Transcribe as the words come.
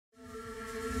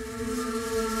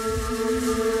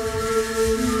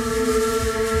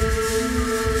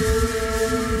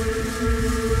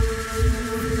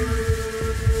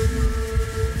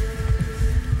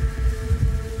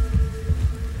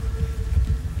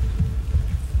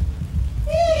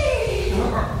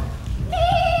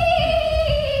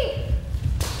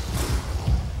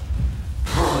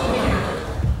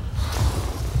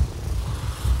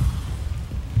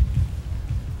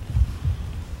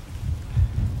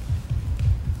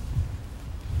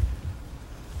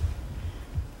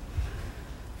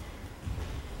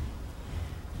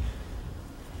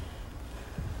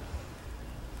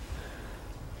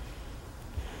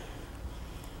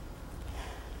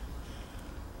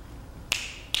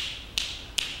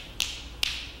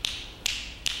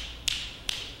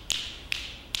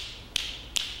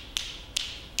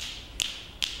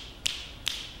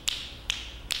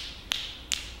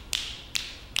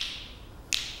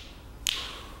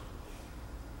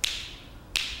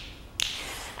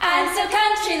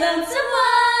country lonesome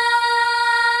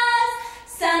was.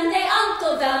 Sunday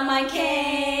uncle the mine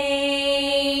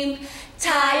came.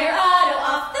 Tie your auto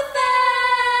off the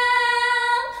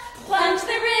fell. Plunge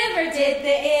the river did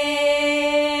the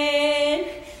inn.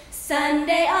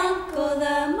 Sunday uncle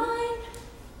the mine.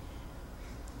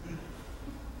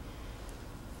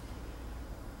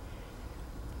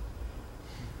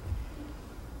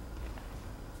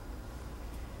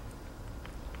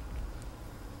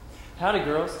 Howdy,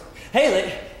 girls.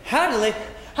 Hey, howdy,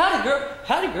 howdy,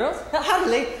 girls.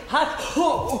 Howdy,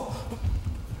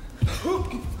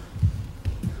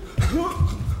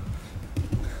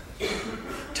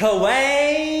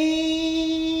 Twain.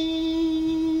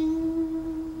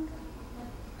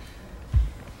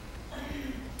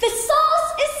 The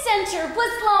sauce is center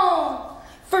was long,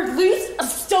 for loose of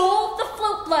stole the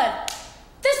float blood.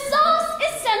 The sauce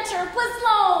is center was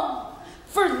long,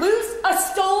 for loose of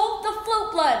stole the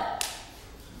float blood.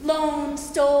 Lone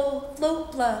stole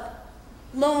float blood.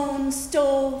 Lone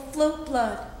stole float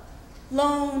blood.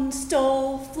 Lone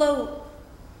stole float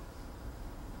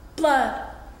blood.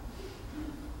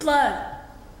 Blood.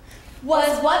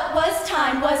 Was what was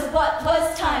time, was what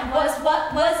was time, was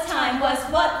what was time, was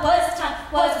what was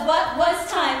time, was what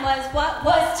was time, was what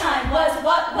was time, was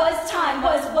what was time,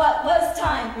 was what was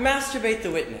time. Masturbate the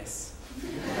witness.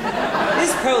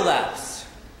 His prolapse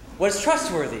was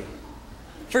trustworthy.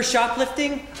 For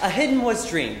shoplifting, a hidden was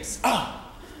dreams. Oh.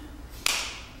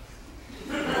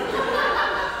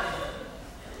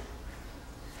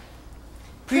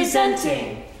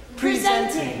 Presenting.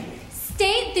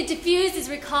 State the diffuser's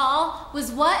recall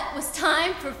was what was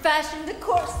time for fashion the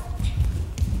course.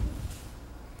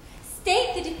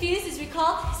 State the diffuser's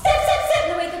recall. Step,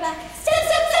 no wait, go back. Step,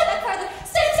 back farther.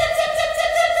 Step,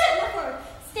 no forward.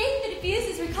 State the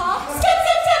diffuser's recall. Step,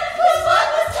 was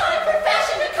what